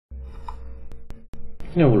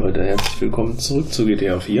Jo Leute, herzlich willkommen zurück zu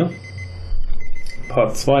GTA 4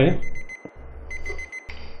 Part 2.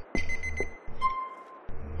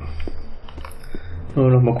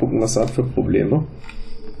 Noch mal gucken, was er hat für Probleme.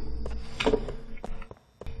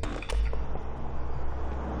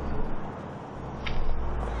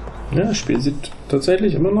 Ja, das Spiel sieht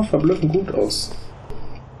tatsächlich immer noch verblüffend gut aus.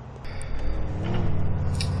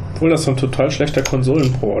 Obwohl das so ein total schlechter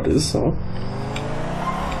Konsolenport ist. So.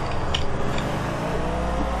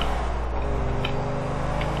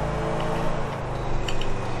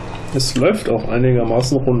 Es läuft auch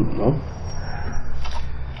einigermaßen rund, ne?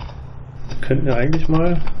 Wir könnten ja eigentlich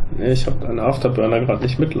mal... Ne, ich habe einen Afterburner gerade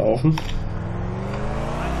nicht mitlaufen.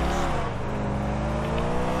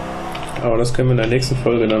 Aber das können wir in der nächsten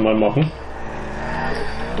Folge dann mal machen.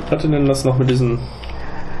 Was hatte denn das noch mit diesen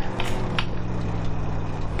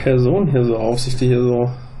Personen hier so auf sich, die hier so...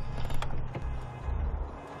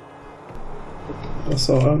 Das ist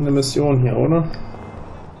doch irgendeine Mission hier, oder?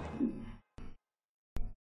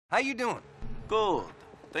 How you doing? Good.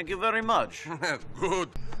 Thank you very much. Good.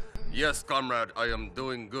 Yes, comrade, I am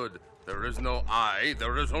doing good. There is no I,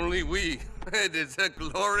 there is only we. It is a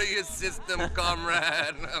glorious system,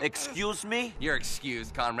 comrade. Excuse me? You're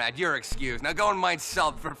excused, comrade. You're excused. Now go and mind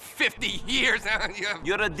self for 50 years.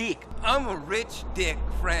 You're a dick. I'm a rich dick,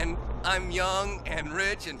 friend. I'm young and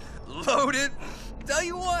rich and loaded. Tell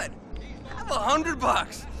you what, have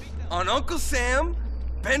 $100 on Uncle Sam,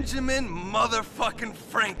 Benjamin motherfucking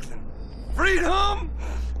Franklin. Freedom!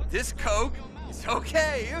 This coke is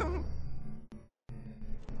okay.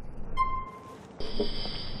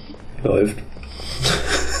 Läuft.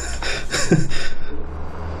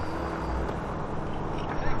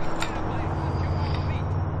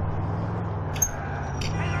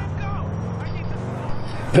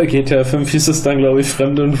 Bei GTA 5 hieß es dann, glaube ich,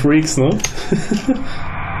 Fremde und Freaks, ne?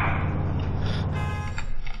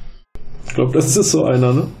 Ich glaube, das ist so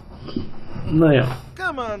einer, ne? Naja.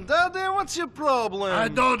 Come on, Daddy, what's your problem? I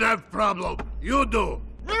don't have problem. You do.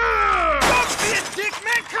 Don't be a dick,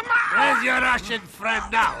 man, come on! Where's your Russian friend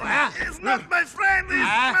now, huh? He's not my friend, he's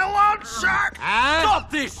my loan shark! Huh? Stop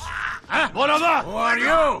this! Huh? Who are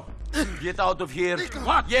you? Get out of here.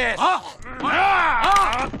 What? Yes. Huh? My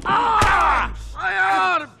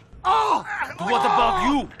arm! Oh! What about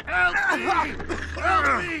you? Help me!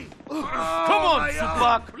 Help me! Come on,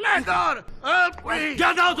 Tupac. Leonard, help me!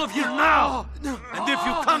 Get out of here now! And if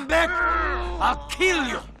you come back, I'll kill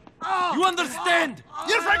you. You understand?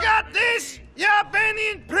 You forgot this? You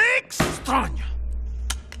Albanian pricks! Stranya.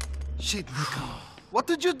 Shit, Nico. What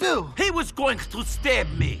did you do? He was going to stab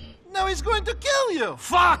me. Now he's going to kill you!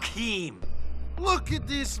 Fuck him. Look at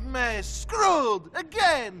this mess! Screwed!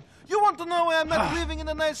 Again! You want to know why I'm not living in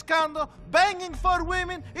a nice condo, banging for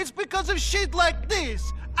women? It's because of shit like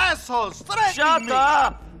this! Assholes threatening Shut me!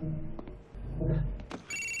 up!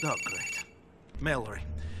 Oh, great. Mallory.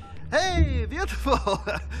 Hey, beautiful!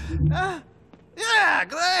 Yeah,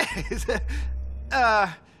 great!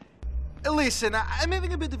 Listen, I'm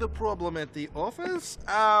having a bit of a problem at the office.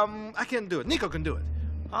 I can't do it. Nico can do it.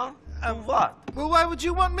 Huh? And what? Well, why would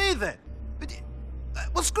you want me then?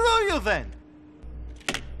 Well, screw you then!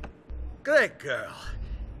 Great girl.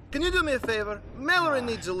 Can you do me a favor? Mallory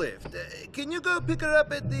needs a lift. Can you go pick her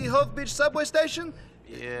up at the Hove Beach subway station?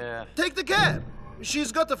 Yeah. Take the cab.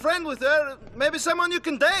 She's got a friend with her. Maybe someone you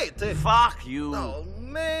can date. Fuck you. Oh,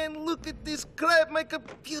 man, look at this crap. My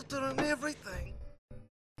computer and everything.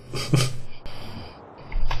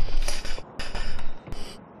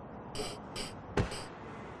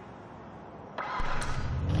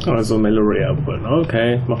 Also Mallory abholen.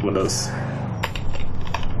 Okay, machen wir das.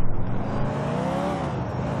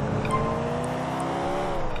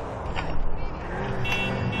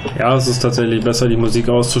 Ja, es ist tatsächlich besser, die Musik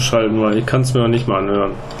auszuschalten, weil ich kann es mir noch nicht mal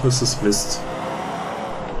anhören. Das ist Mist.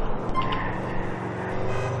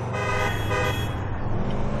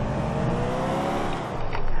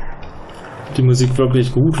 Ob die Musik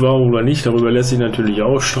wirklich gut war oder nicht, darüber lässt sich natürlich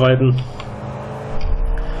auch streiten.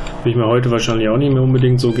 Will ich mir heute wahrscheinlich auch nicht mehr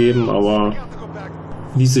unbedingt so geben, aber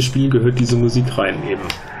in dieses Spiel gehört diese Musik rein eben.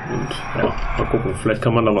 Und ja, mal gucken, vielleicht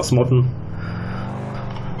kann man da was modden.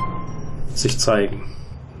 Sich zeigen.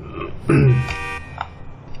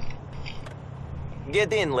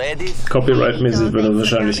 Get in, ladies. Copyright-mäßig wird das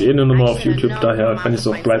wahrscheinlich eh eine Nummer auf YouTube, daher kann ich es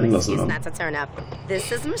auch bleiben lassen.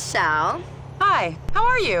 This is Michelle. Hi, how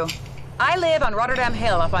are you? I live on Rotterdam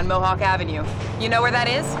Hill up on Mohawk Avenue. You know where that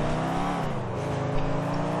is?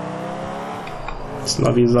 Das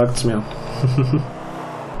Navi sagt's mir.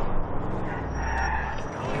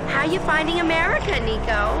 How you finding America,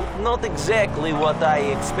 Nico? Not exactly what I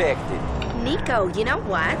expected. Nico, you know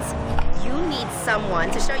what? You need someone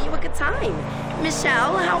to show you a good time.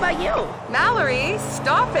 Michelle, how about you? Mallory,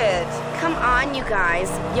 stop it. Come on, you guys.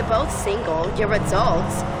 You're both single. You're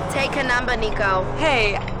adults. Take a number, Nico.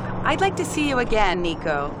 Hey, I'd like to see you again,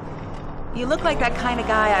 Nico. You look like that kind of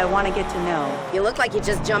guy I want to get to know. You look like you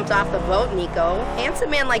just jumped off the boat, Nico. Handsome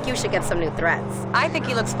man like you should get some new threads. I think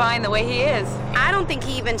he looks fine the way he is. I don't think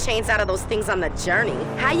he even changed out of those things on the journey.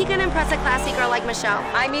 How you gonna impress a classy girl like Michelle?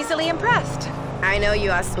 I'm easily impressed. I know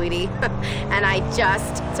you are, sweetie. And I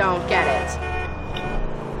just don't get it.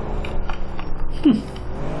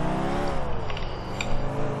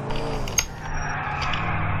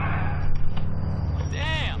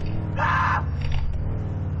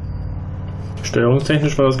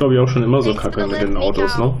 Steuerungstechnisch war das, glaube ich, auch schon immer so kacke mit den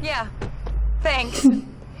Autos, ne? Yeah, thanks.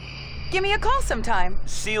 Give me a call sometime.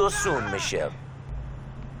 See you soon, Michelle.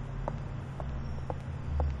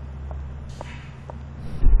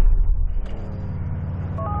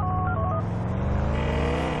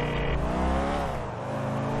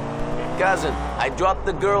 Cousin, I dropped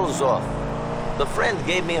the girls off. The friend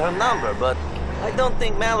gave me her number, but I don't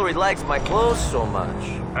think Mallory likes my clothes so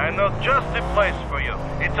much. I know just the place for you.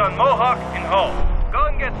 It's on Mohawk in Hull. Go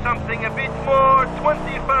and get something a bit more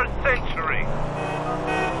 21st century.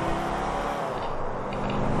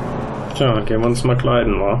 Tja, gehen wir uns mal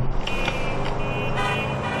kleiden, wa?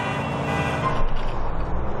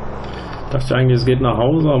 Ich dachte eigentlich, es geht nach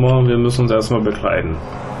Hause, aber wir müssen uns erstmal bekleiden.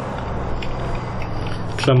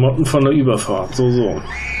 Klamotten von der Überfahrt, so.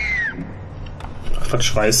 Ach, was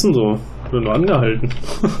schreist denn so? Ich bin nur angehalten.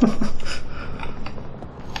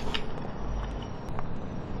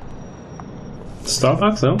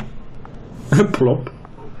 Starbucks, ja? Plopp.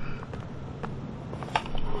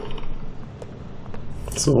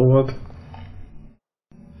 So was.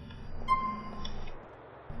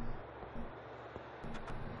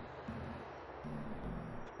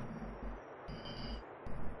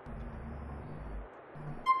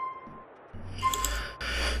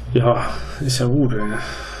 Ja, ist ja gut, ey. Ein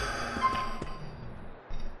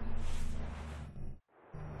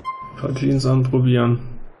paar Jeans anprobieren.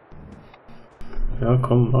 Ja,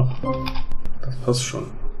 komm, mach. Das passt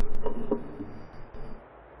schon.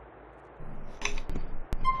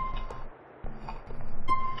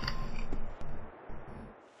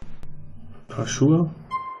 Ein paar Schuhe.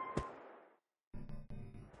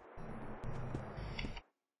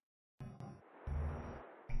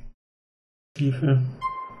 Stiefel.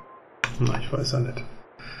 Na, ich weiß ja nicht.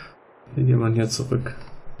 Wie geht man hier zurück?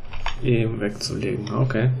 Eben wegzulegen.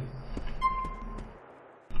 Okay.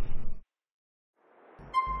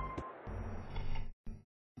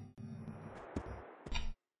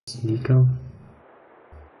 Sneaker.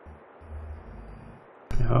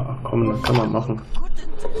 Ja, ach komm, das kann man machen.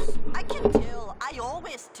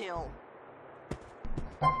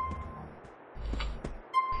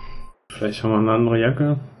 Vielleicht haben wir eine andere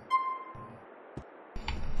Jacke.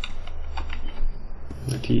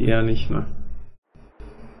 Die eher nicht, ne?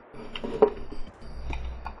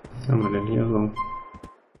 Was haben wir denn hier so?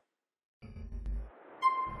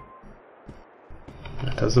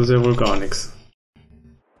 Ja, das ist ja wohl gar nichts.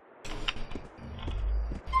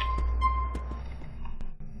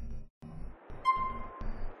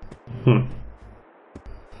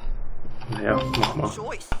 Naja, mach mal.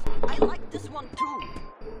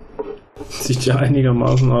 Sieht ja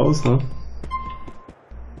einigermaßen aus, ne?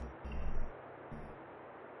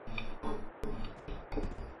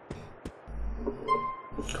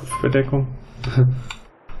 Kopfbedeckung.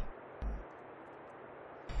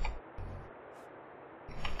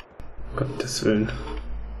 Gottes Willen.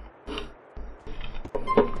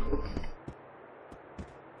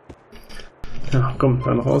 Ja, komm,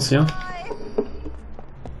 dann raus hier.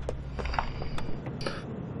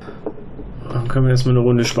 Dann können wir erstmal eine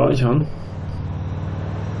Runde speichern.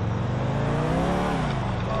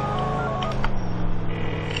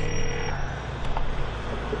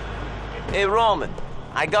 Hey, Roman,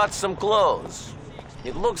 I got some clothes.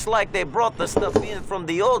 It looks like they brought the stuff in from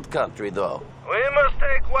the old country, though. We must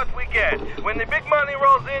take what we get. When the big money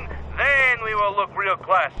rolls in, then we will look real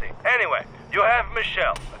classy. Anyway, you have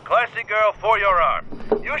Michelle, a classy girl for your arm.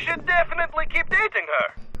 You should definitely keep dating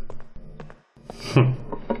her.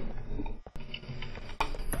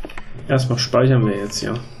 Erstmal speichern wir jetzt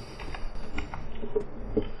hier.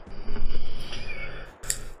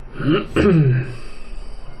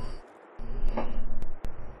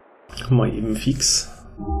 Mal eben fix.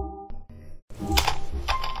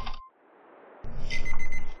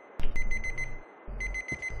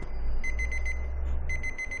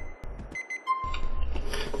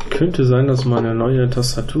 Könnte sein, dass meine neue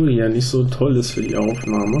Tastatur hier nicht so toll ist für die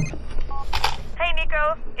Aufnahme.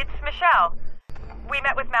 Michelle. We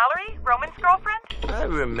met with Mallory, Roman's girlfriend? I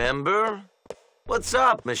remember. What's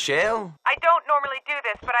up, Michelle? I don't normally do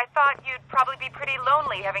this, but I thought you'd probably be pretty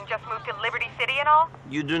lonely having just moved to Liberty City and all.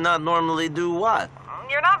 You do not normally do what?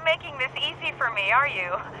 You're not making this easy for me, are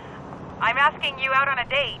you? I'm asking you out on a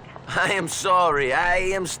date. I am sorry. I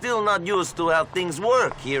am still not used to how things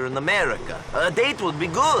work here in America. A date would be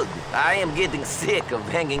good. I am getting sick of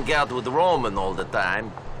hanging out with Roman all the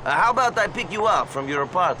time. How about I pick you up from your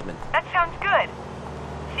apartment? That sounds good.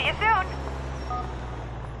 See you soon.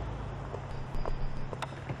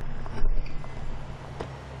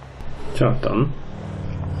 Tja, dann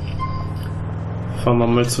fahren wir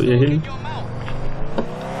mal zu ihr hin.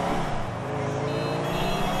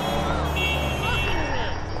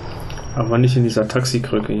 Aber nicht in dieser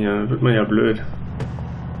Taxikrücke hier, wird man ja blöd.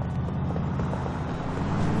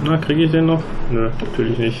 Na, kriege ich den noch? Nö,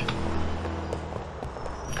 natürlich nicht.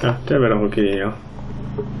 Ja, der wäre doch okay, ja.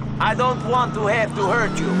 I don't want to have to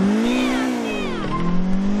hurt you.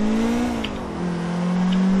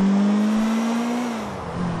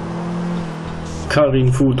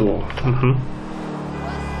 Karin Futo.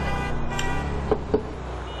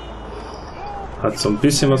 Hat so ein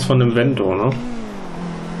bisschen was von dem Vento, ne?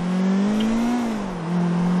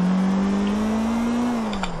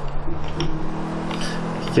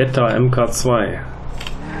 Jetta MK2.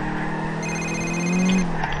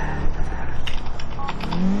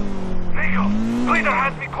 Nico, Cleaner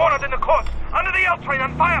has me cornered in the court, under the L train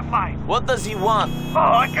on Firefly. What does he want? Oh,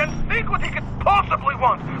 I can't think what he could possibly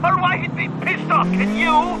want, or why he'd be pissed off. Can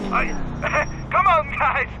you? Come on,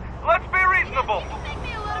 guys. Let's be reasonable.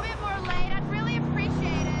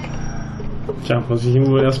 Tja, muss ich ihm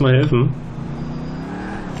wohl erstmal helfen?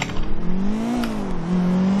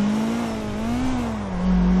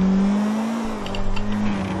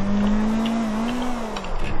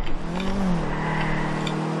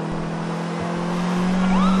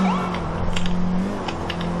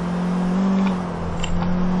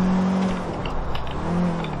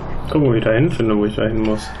 Gucken, wo ich da hinfinde, wo ich da hin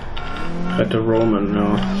muss. Rette Roman,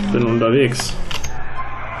 ja. Ich bin unterwegs.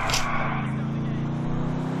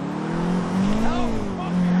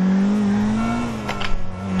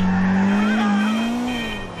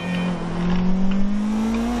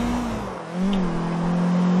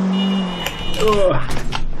 Oh.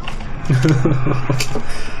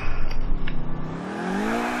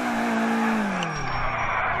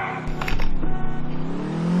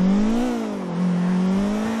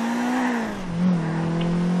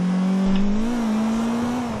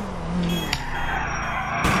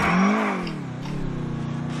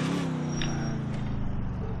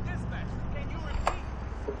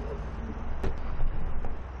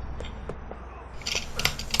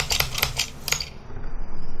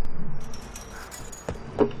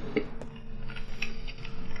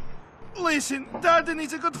 Listen, Darden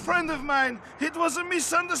is a good friend of mine. It was a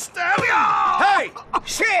misunderstanding. Hey!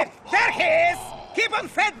 Shit! There he is! Keep on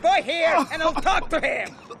fat boy here, and I'll talk to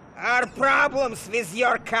him. Our problems with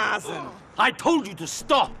your cousin. I told you to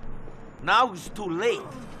stop. Now it's too late.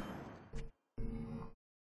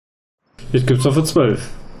 Jetzt gibt's noch für 12.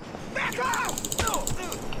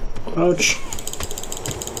 Autsch.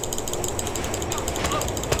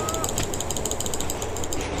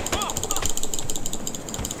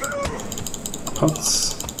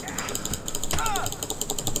 Potz.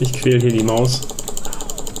 Ich quäl hier die Maus.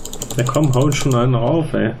 Ja komm, haut schon einen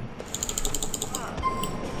rauf, ey.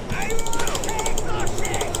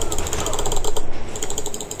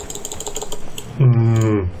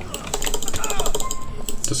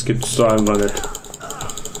 Das gibt's doch einfach nicht.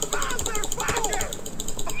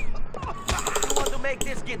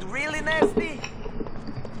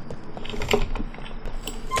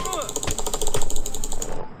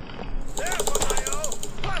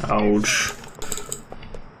 Autsch.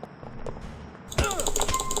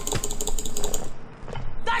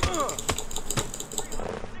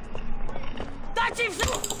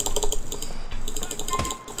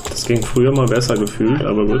 Das ging früher mal besser gefühlt,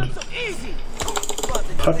 aber gut.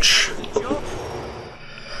 Patsch.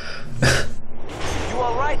 You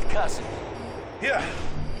all right, cousin? Yeah,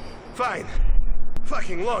 fine.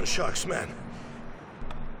 Fucking loan sharks, man.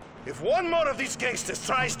 If one more of these gangsters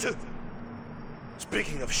tries to...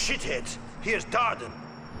 Speaking of shitheads, here's Darden.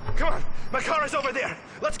 Come on, my car is over there.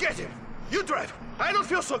 Let's get him. You drive. I don't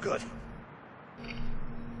feel so good.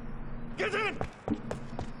 Get in!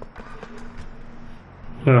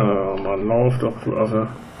 Ja, Mann, lauf doch, du Affe.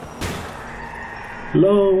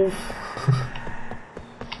 Lauf!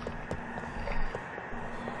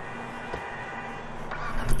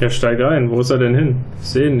 Ja, steig ein. Wo ist er denn hin? Ich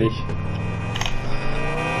sehe ihn nicht.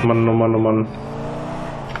 Mann, oh Mann, oh Mann.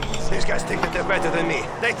 These guys think that they're better than me.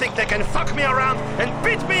 They think they can fuck me around and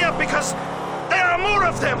beat me up because there are more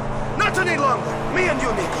of them. Not any longer. Me and you,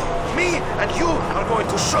 Nico. Me and you are going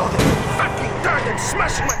to show them fucking dirt and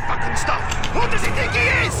smashing my fucking stuff. Who does he think he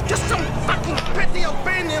is? Just some fucking petty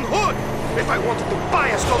Albanian hood. If I wanted to buy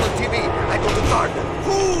a stolen TV, I go to Darden.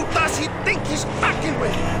 Who does he think he's fucking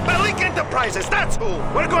with? Bellic Enterprises, that's who.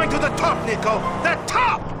 We're going to the top, Nico. The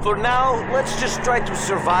top! For now, let's just try to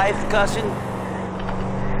survive, cousin.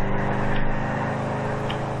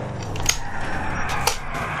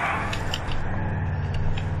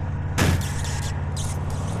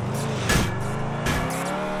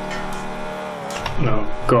 Oh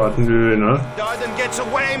Gott, nö, ne? Darden gets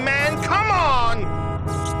away, man! Come on!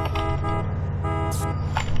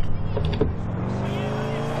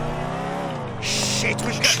 Shit,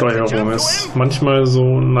 we've got Steuerung ist manchmal so,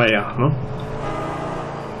 naja, ne?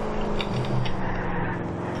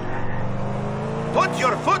 Put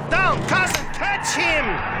your foot down, cousin! Catch him!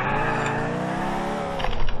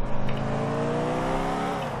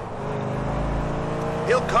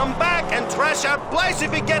 He'll come back and trash our place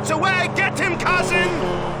if he gets away! Get him, cousin!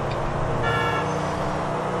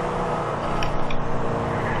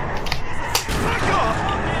 Back off!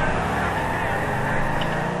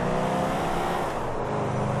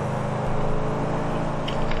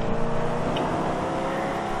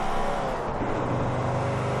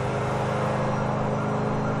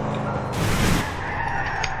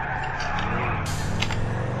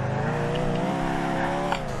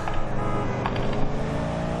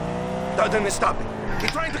 Darden is stopping.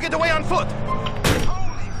 He's trying to get away on foot.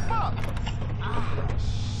 Holy fuck! Ah,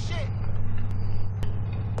 shit!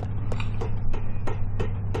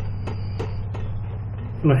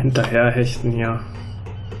 Mal hinterherhechten hier.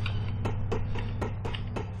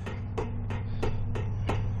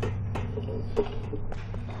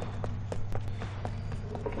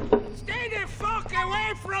 Stay the fuck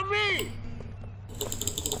away from me!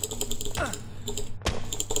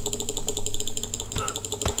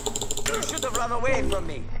 You should have run away from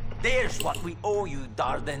me. There's what we owe you,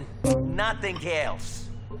 Darden. Nothing else.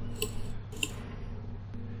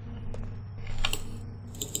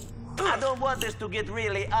 I don't want this to get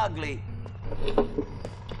really ugly.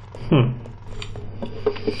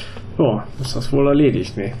 So, ist das wohl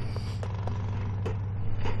erledigt, ne?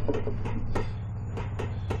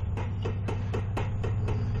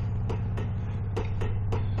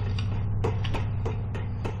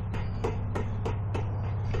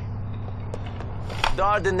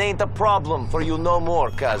 Darden ain't a problem for you no more,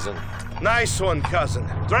 cousin. Nice one, cousin.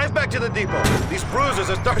 Drive back to the depot. These bruises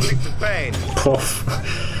are starting to pain. Poff.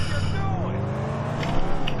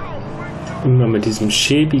 Immer mit diesem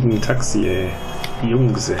schäbigen Taxi, ey.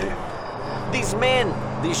 Jungs, ey. These men,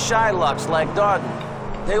 these Shylocks like Darden,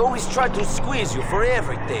 they always try to squeeze you for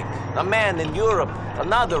everything. A man in Europe,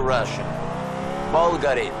 another Russian.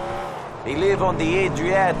 Bulgarin. He lived on the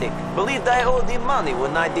Adriatic. Believed I owed him money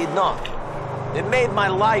when I did not. It made my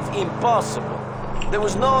life impossible. There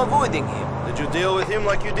was no avoiding him. Did you deal with him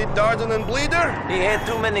like you did Darden and Bleeder? He had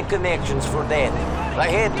too many connections for that. I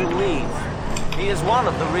had to leave. He is one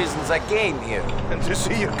of the reasons I came here. And to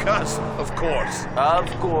see your cousin, of course. Of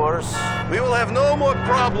course. We will have no more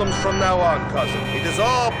problems from now on, cousin. It is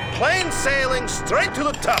all plain sailing straight to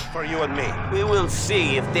the top for you and me. We will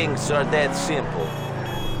see if things are that simple.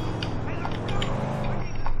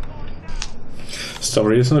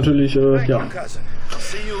 Story ist natürlich, ja,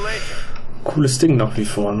 cooles Ding nach wie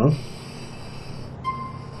vor, ne?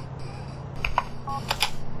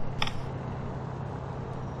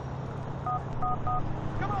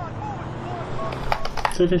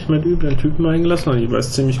 Tatsächlich mit üblen Typen eingelassen, ich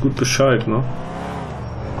weiß ziemlich gut Bescheid, ne?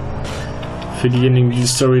 Für diejenigen, die die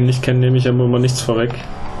Story nicht kennen, nehme ich aber immer nichts vorweg.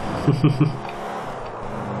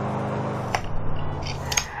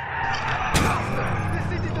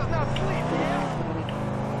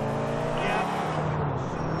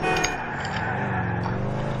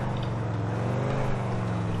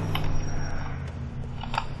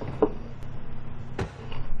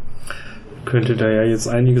 Könnte da ja jetzt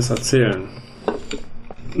einiges erzählen.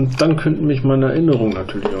 Und dann könnten mich meine Erinnerungen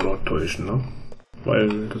natürlich auch noch täuschen, ne?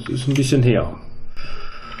 Weil das ist ein bisschen her.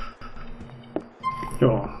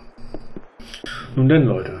 Ja. Nun denn,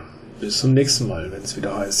 Leute. Bis zum nächsten Mal, wenn es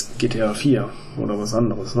wieder heißt GTA 4 oder was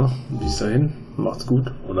anderes, ne? Bis dahin, macht's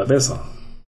gut oder besser.